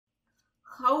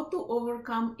how to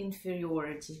overcome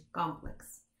inferiority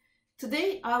complex.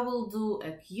 Today I will do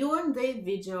a Q&A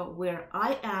video where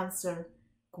I answer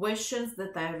questions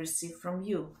that I receive from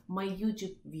you, my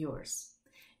YouTube viewers.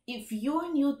 If you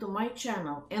are new to my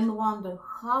channel and wonder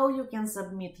how you can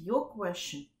submit your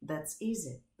question, that's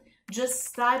easy.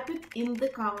 Just type it in the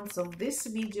comments of this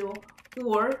video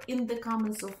or in the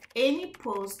comments of any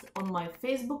post on my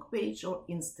Facebook page or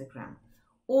Instagram.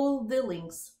 All the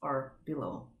links are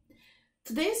below.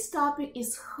 Today's topic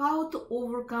is how to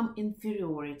overcome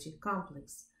inferiority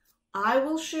complex. I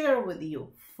will share with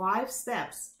you 5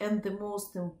 steps, and the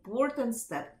most important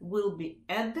step will be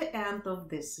at the end of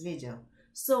this video.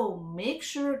 So make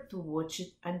sure to watch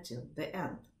it until the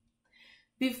end.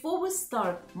 Before we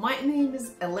start, my name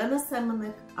is Elena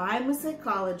Semenek. I'm a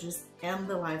psychologist and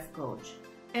a life coach.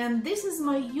 And this is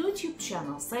my YouTube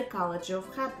channel, Psychology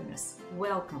of Happiness.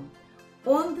 Welcome.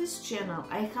 On this channel,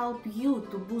 I help you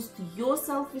to boost your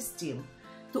self-esteem,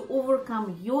 to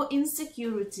overcome your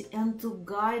insecurity, and to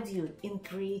guide you in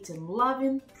creating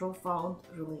loving, profound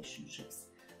relationships.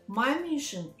 My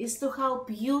mission is to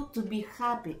help you to be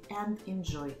happy and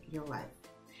enjoy your life.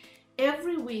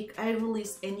 Every week I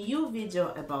release a new video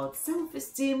about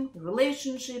self-esteem,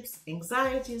 relationships,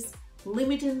 anxieties,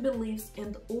 limiting beliefs,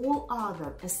 and all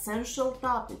other essential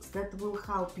topics that will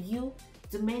help you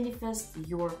to manifest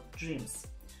your dreams.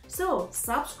 So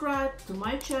subscribe to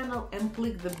my channel and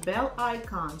click the bell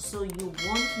icon so you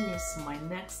won't miss my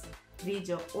next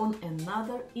video on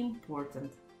another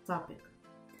important topic.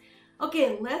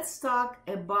 Okay, let's talk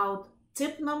about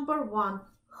tip number 1,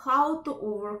 how to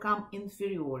overcome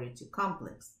inferiority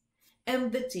complex.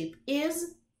 And the tip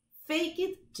is fake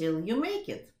it till you make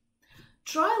it.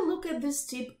 Try look at this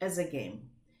tip as a game.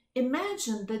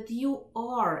 Imagine that you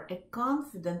are a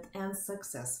confident and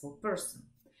successful person.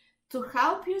 To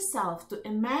help yourself to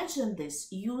imagine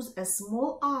this, use a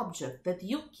small object that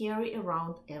you carry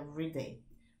around every day.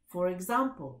 For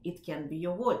example, it can be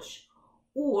your watch,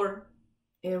 or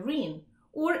a ring,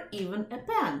 or even a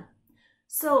pen.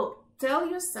 So tell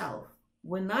yourself,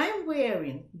 when I'm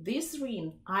wearing this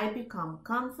ring, I become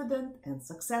confident and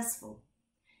successful.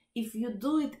 If you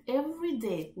do it every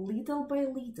day, little by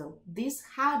little, this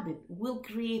habit will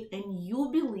create a new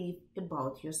belief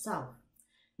about yourself.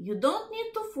 You don't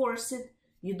need to force it.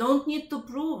 You don't need to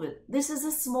prove it. This is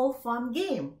a small fun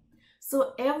game.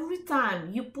 So every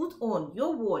time you put on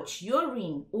your watch, your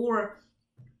ring, or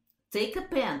take a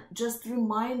pen, just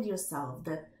remind yourself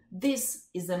that this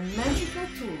is a magical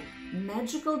tool,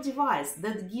 magical device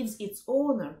that gives its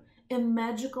owner a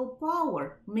magical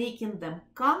power, making them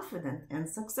confident and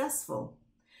successful.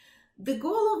 The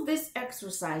goal of this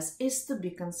exercise is to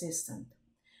be consistent.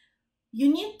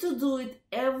 You need to do it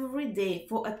every day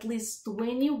for at least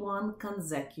 21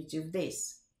 consecutive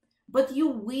days. But you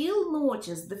will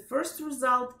notice the first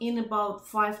result in about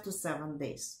 5 to 7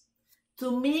 days.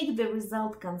 To make the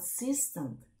result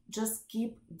consistent, just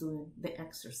keep doing the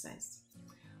exercise.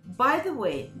 By the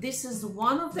way, this is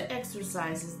one of the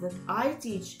exercises that I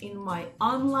teach in my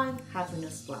online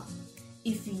happiness club.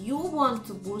 If you want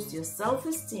to boost your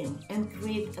self-esteem and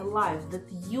create a life that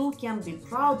you can be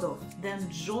proud of, then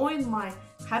join my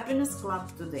happiness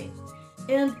club today.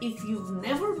 And if you've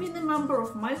never been a member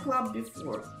of my club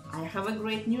before, I have a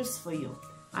great news for you.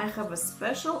 I have a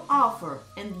special offer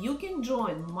and you can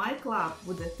join my club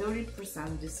with a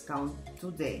 30% discount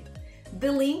today. The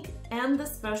link and the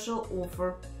special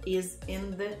offer is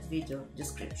in the video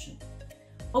description.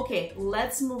 Okay,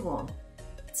 let's move on.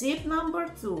 Tip number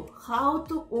 2, how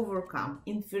to overcome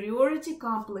inferiority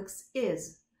complex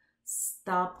is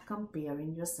stop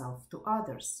comparing yourself to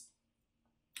others.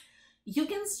 You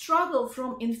can struggle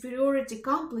from inferiority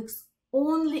complex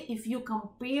only if you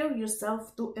compare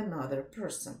yourself to another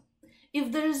person.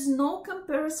 If there is no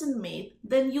comparison made,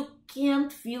 then you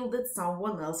can't feel that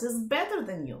someone else is better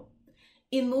than you.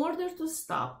 In order to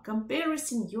stop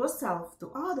comparing yourself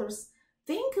to others,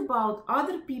 think about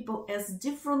other people as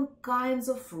different kinds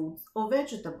of fruits or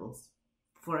vegetables.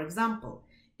 For example,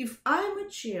 if I'm a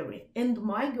cherry and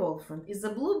my girlfriend is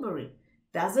a blueberry,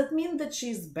 does it mean that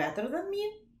she is better than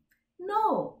me?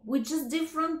 No, we're just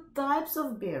different types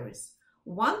of berries.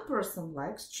 One person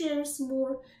likes cherries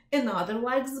more, another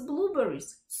likes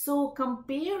blueberries, so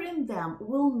comparing them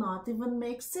will not even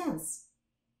make sense.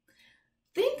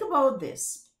 Think about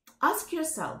this. Ask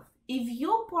yourself, if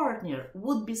your partner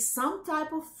would be some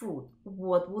type of fruit,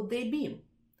 what would they be?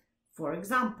 For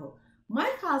example, my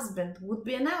husband would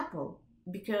be an apple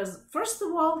because, first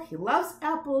of all, he loves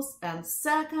apples, and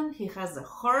second, he has a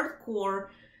hard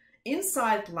core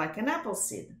inside like an apple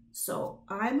seed. So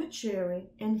I'm a cherry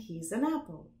and he's an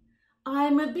apple.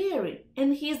 I'm a berry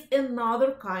and he's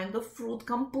another kind of fruit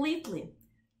completely.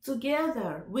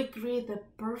 Together, we create a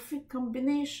perfect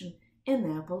combination,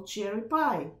 an apple cherry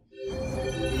pie.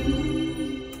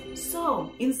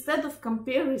 So, instead of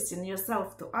comparing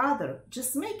yourself to others,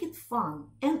 just make it fun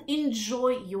and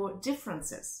enjoy your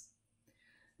differences.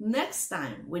 Next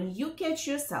time, when you catch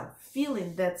yourself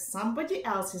feeling that somebody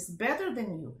else is better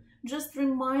than you, just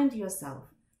remind yourself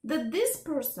that this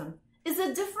person is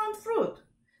a different fruit.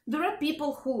 There are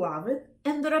people who love it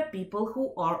and there are people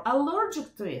who are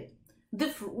allergic to it. The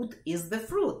fruit is the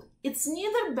fruit. It's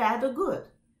neither bad or good.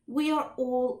 We are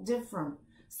all different.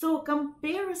 So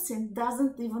comparison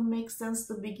doesn't even make sense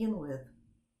to begin with.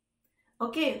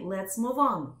 Okay, let's move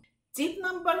on. Tip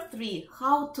number 3,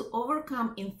 how to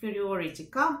overcome inferiority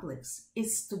complex,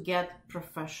 is to get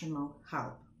professional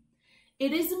help.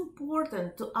 It is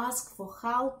important to ask for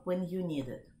help when you need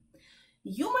it.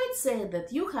 You might say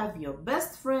that you have your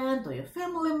best friend or your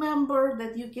family member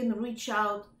that you can reach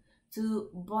out to,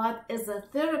 but as a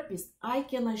therapist, I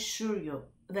can assure you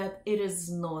that it is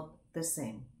not the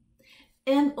same.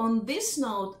 And on this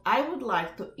note, I would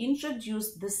like to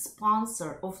introduce the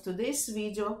sponsor of today's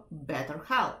video,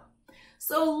 BetterHelp.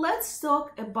 So let's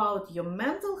talk about your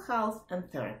mental health and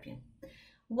therapy.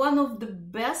 One of the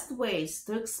best ways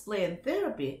to explain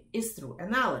therapy is through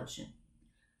analogy.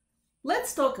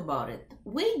 Let's talk about it.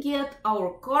 We get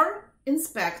our car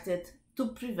inspected to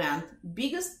prevent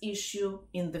biggest issue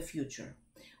in the future.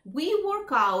 We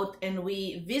work out and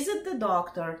we visit the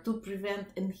doctor to prevent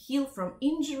and heal from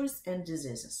injuries and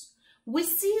diseases. We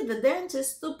see the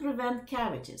dentist to prevent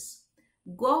cavities.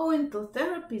 Going to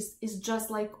therapist is just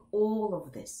like all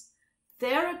of this.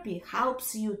 Therapy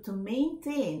helps you to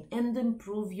maintain and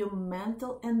improve your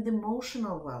mental and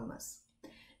emotional wellness.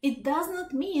 It does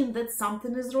not mean that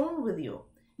something is wrong with you.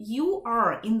 You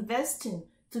are investing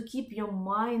to keep your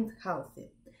mind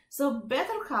healthy. So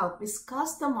BetterHelp is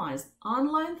customized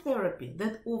online therapy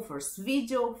that offers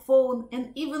video, phone,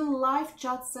 and even live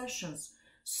chat sessions.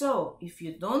 So if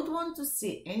you don't want to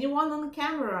see anyone on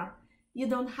camera, you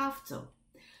don't have to.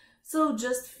 So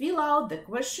just fill out the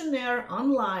questionnaire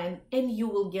online and you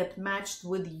will get matched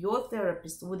with your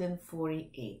therapist within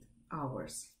 48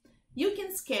 hours. You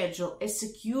can schedule a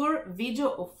secure video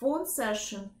or phone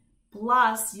session,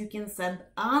 plus you can send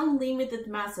unlimited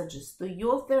messages to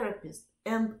your therapist.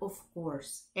 And of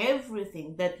course,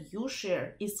 everything that you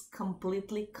share is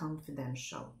completely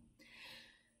confidential.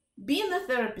 Being a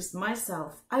therapist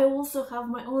myself, I also have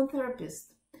my own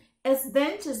therapist. As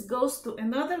dentist goes to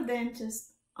another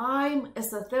dentist, I,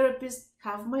 as a therapist,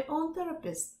 have my own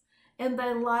therapist. And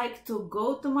I like to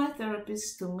go to my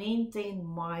therapist to maintain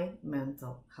my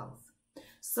mental health.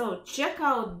 So check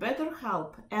out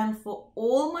BetterHelp, and for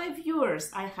all my viewers,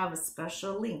 I have a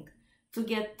special link. To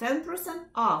get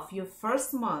 10% off your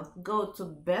first month, go to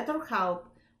BetterHelp,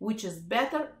 which is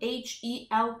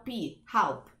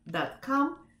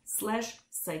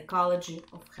help.com/psychology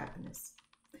of happiness.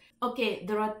 Okay,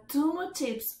 there are 2 more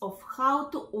tips of how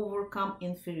to overcome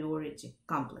inferiority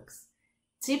complex.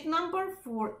 Tip number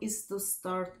 4 is to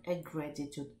start a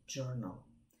gratitude journal.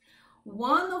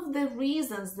 One of the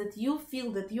reasons that you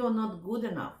feel that you are not good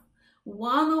enough,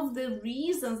 one of the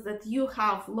reasons that you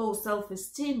have low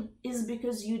self-esteem is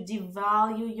because you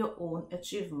devalue your own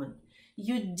achievement.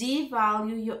 You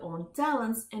devalue your own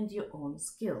talents and your own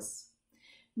skills.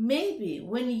 Maybe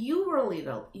when you were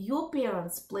little, your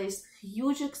parents placed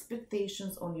huge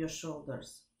expectations on your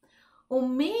shoulders. Or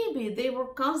maybe they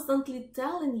were constantly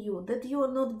telling you that you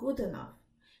are not good enough.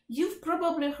 You've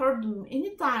probably heard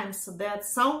many times that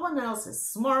someone else is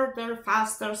smarter,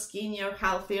 faster, skinnier,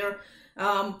 healthier,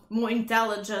 more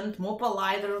intelligent, more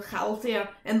politer, healthier,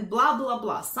 and blah, blah,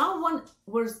 blah. Someone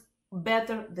was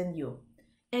better than you.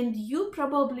 And you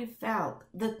probably felt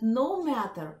that no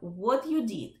matter what you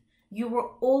did, you were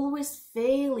always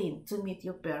failing to meet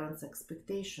your parents'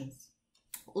 expectations.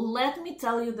 Let me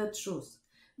tell you the truth.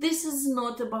 This is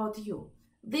not about you.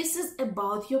 This is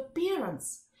about your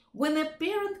parents. When a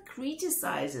parent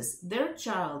criticizes their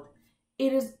child,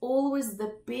 it is always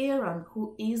the parent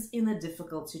who is in a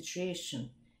difficult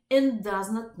situation and does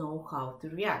not know how to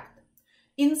react.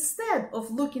 Instead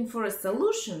of looking for a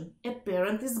solution, a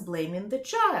parent is blaming the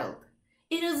child.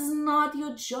 It is not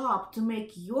your job to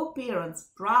make your parents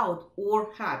proud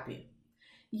or happy.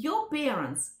 Your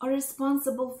parents are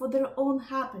responsible for their own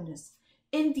happiness,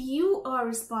 and you are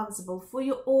responsible for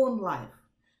your own life.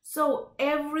 So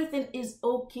everything is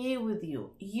okay with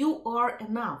you. You are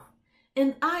enough.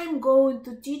 And I am going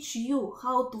to teach you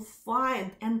how to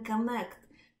find and connect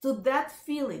to that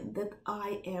feeling that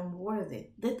I am worthy,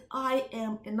 that I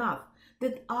am enough,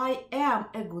 that I am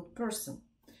a good person.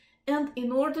 And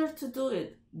in order to do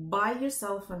it, buy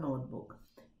yourself a notebook.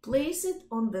 Place it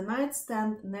on the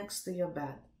nightstand next to your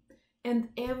bed. And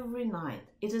every night,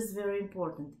 it is very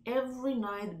important, every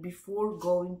night before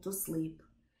going to sleep,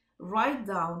 write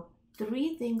down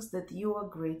 3 things that you are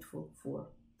grateful for.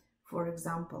 For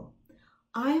example,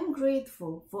 I am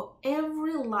grateful for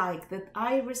every like that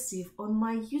I receive on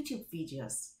my YouTube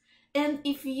videos. And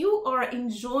if you are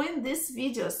enjoying this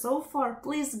video so far,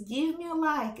 please give me a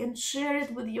like and share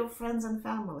it with your friends and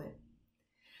family.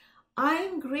 I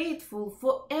am grateful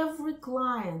for every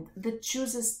client that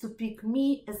chooses to pick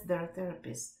me as their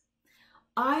therapist.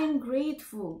 I am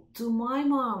grateful to my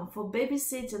mom for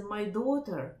babysitting my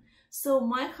daughter so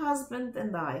my husband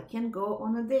and I can go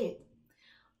on a date.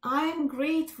 I am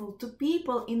grateful to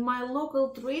people in my local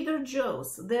Trader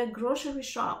Joe's, their grocery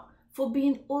shop, for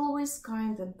being always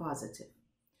kind and positive.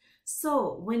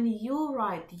 So, when you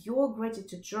write your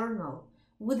gratitude journal,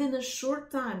 within a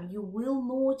short time you will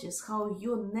notice how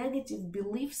your negative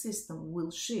belief system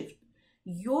will shift.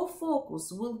 Your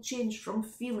focus will change from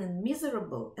feeling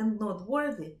miserable and not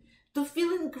worthy to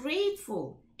feeling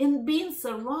grateful and being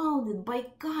surrounded by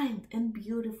kind and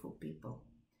beautiful people.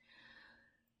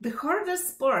 The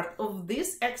hardest part of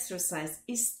this exercise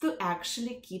is to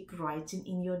actually keep writing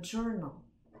in your journal.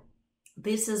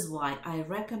 This is why I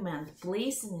recommend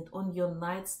placing it on your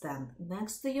nightstand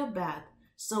next to your bed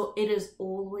so it is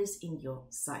always in your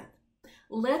sight.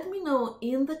 Let me know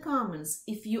in the comments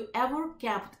if you ever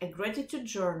kept a gratitude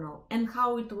journal and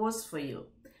how it was for you,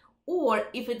 or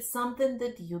if it's something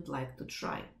that you'd like to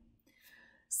try.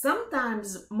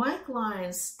 Sometimes my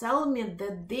clients tell me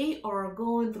that they are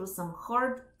going through some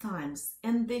hard times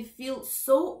and they feel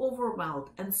so overwhelmed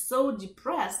and so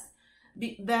depressed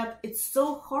that it's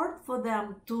so hard for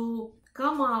them to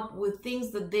come up with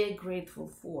things that they're grateful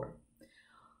for.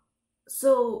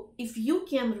 So if you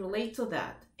can relate to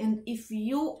that, and if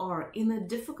you are in a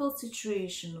difficult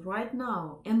situation right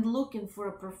now and looking for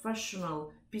a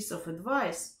professional piece of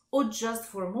advice or just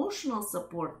for emotional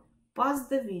support, pause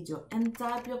the video and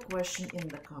type your question in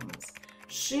the comments.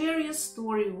 Share your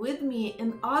story with me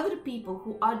and other people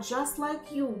who are just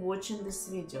like you watching this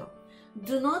video.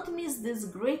 Do not miss this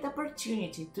great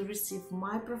opportunity to receive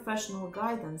my professional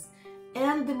guidance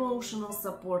and emotional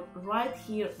support right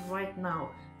here, right now,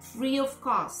 free of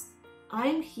cost.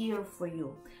 I'm here for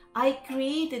you. I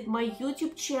created my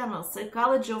YouTube channel,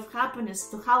 Psychology of Happiness,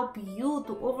 to help you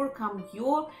to overcome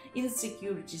your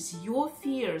insecurities, your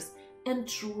fears, and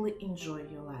truly enjoy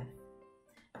your life.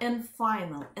 And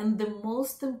final and the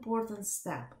most important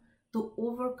step to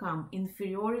overcome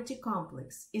inferiority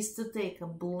complex is to take a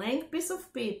blank piece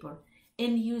of paper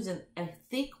and using a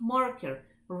thick marker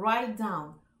write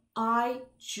down, I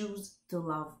choose to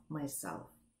love myself.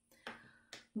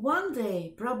 One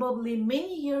day, probably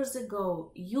many years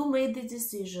ago, you made the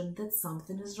decision that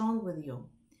something is wrong with you.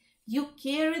 You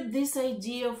carried this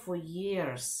idea for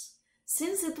years.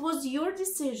 Since it was your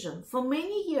decision, for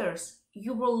many years,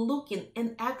 you were looking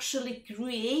and actually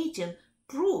creating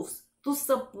proofs to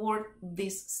support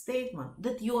this statement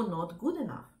that you're not good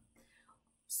enough.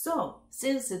 So,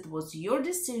 since it was your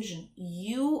decision,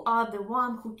 you are the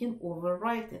one who can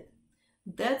overwrite it.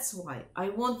 That's why I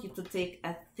want you to take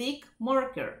a thick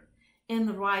marker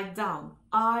and write down,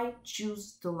 I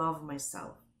choose to love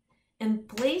myself, and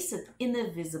place it in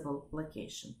a visible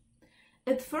location.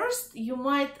 At first, you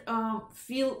might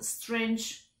feel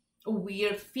strange,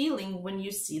 weird feeling when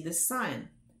you see the sign,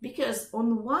 because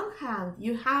on one hand,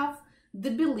 you have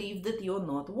the belief that you're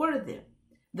not worthy,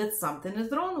 that something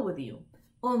is wrong with you.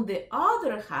 On the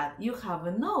other hand, you have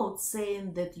a note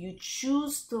saying that you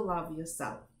choose to love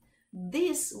yourself.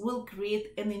 This will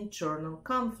create an internal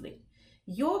conflict.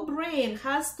 Your brain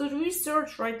has to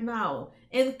research right now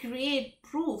and create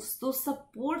proofs to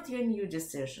support your new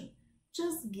decision.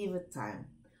 Just give it time.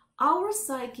 Our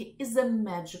psyche is a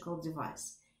magical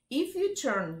device. If you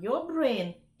turn your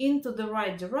brain into the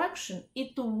right direction,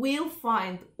 it will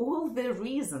find all the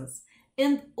reasons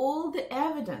and all the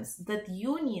evidence that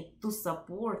you need to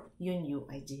support your new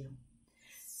idea.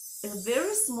 A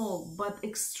very small but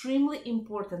extremely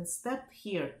important step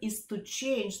here is to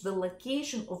change the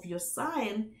location of your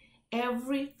sign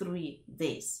every 3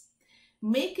 days.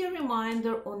 Make a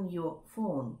reminder on your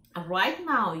phone. Right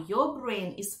now, your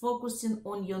brain is focusing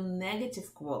on your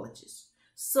negative qualities.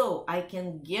 So I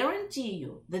can guarantee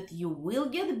you that you will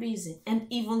get busy and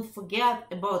even forget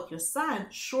about your sign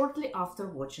shortly after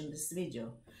watching this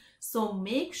video. So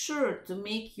make sure to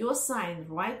make your sign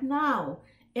right now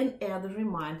and add a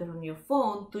reminder on your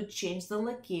phone to change the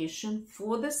location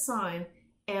for the sign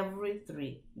every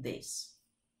 3 days.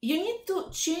 You need to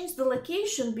change the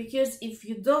location because if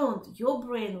you don't, your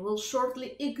brain will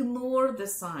shortly ignore the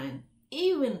sign,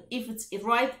 even if it's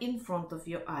right in front of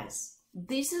your eyes.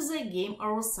 This is a game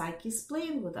our psyche is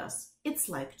playing with us. It's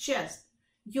like chess.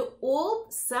 Your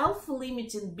old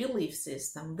self-limiting belief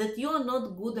system that you are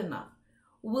not good enough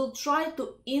will try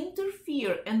to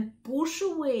interfere and push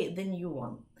away the new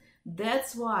one.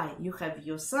 That's why you have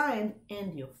your sign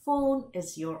and your phone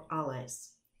as your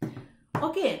allies.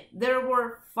 Okay, there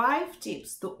were 5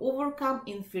 tips to overcome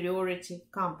inferiority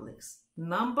complex.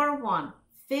 Number 1,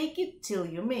 fake it till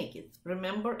you make it.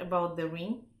 Remember about the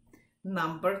ring?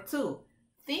 Number 2,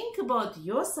 think about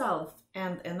yourself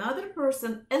and another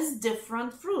person as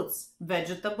different fruits,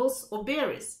 vegetables or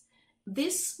berries.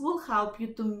 This will help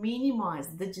you to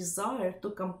minimize the desire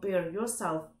to compare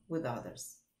yourself with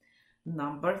others.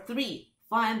 Number 3,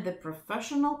 find the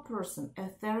professional person, a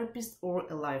therapist or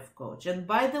a life coach. And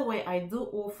by the way, I do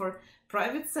offer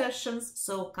private sessions,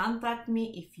 so contact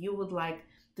me if you would like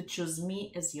to choose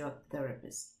me as your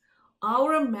therapist.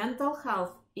 Our mental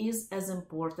health is as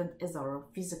important as our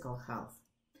physical health.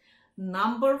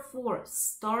 Number 4,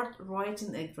 start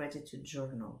writing a gratitude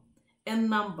journal. And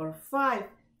number 5,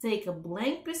 take a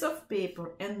blank piece of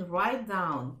paper and write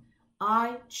down,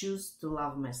 I choose to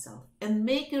love myself, and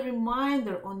make a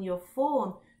reminder on your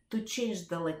phone to change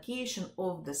the location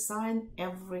of the sign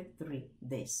every 3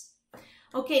 days.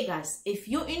 Okay guys, if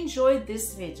you enjoyed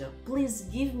this video, please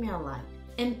give me a like.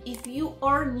 And if you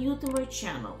are new to my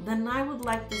channel, then I would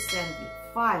like to send you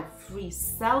 5 free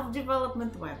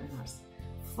self-development webinars,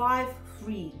 5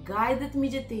 free guided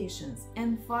meditations,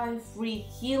 and 5 free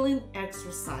healing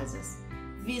exercises.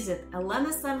 Visit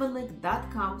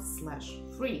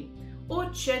elenasemenek.com/free or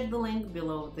check the link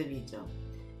below the video.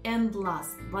 And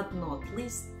last but not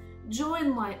least,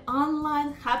 join my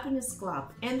online happiness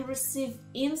club and receive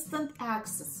instant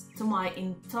access to my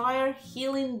entire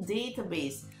healing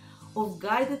database of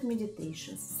guided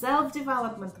meditations,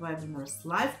 self-development webinars,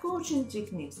 life coaching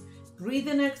techniques,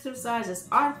 breathing exercises,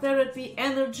 art therapy,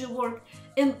 energy work,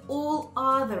 and all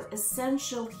other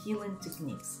essential healing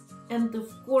techniques. And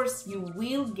of course, you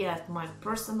will get my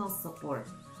personal support.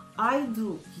 I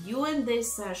do Q&A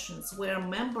sessions where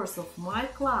members of my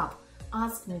club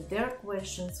ask me their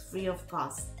questions free of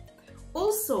cost.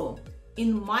 Also,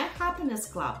 in my happiness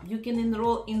club, you can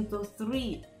enroll into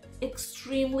 3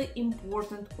 extremely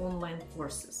important online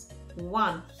courses.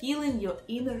 1, healing your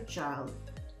inner child.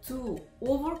 2,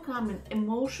 overcoming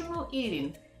emotional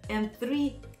eating. And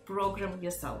 3, program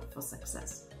yourself for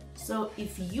success. So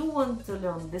if you want to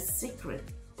learn the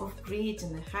secret of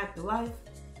creating a happy life,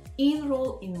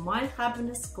 enroll in my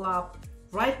happiness club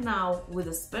right now with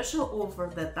a special offer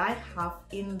that I have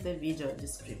in the video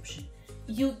description.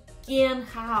 You can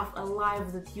have a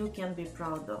life that you can be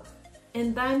proud of.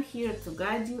 And I'm here to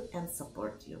guide you and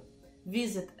support you.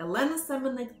 Visit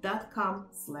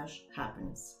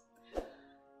elenasemenek.com/happiness.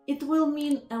 It will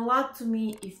mean a lot to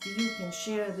me if you can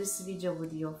share this video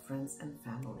with your friends and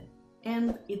family.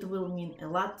 And it will mean a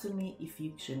lot to me if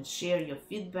you can share your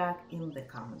feedback in the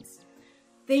comments.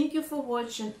 Thank you for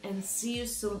watching and see you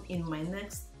soon in my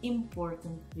next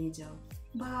important video.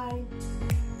 Bye!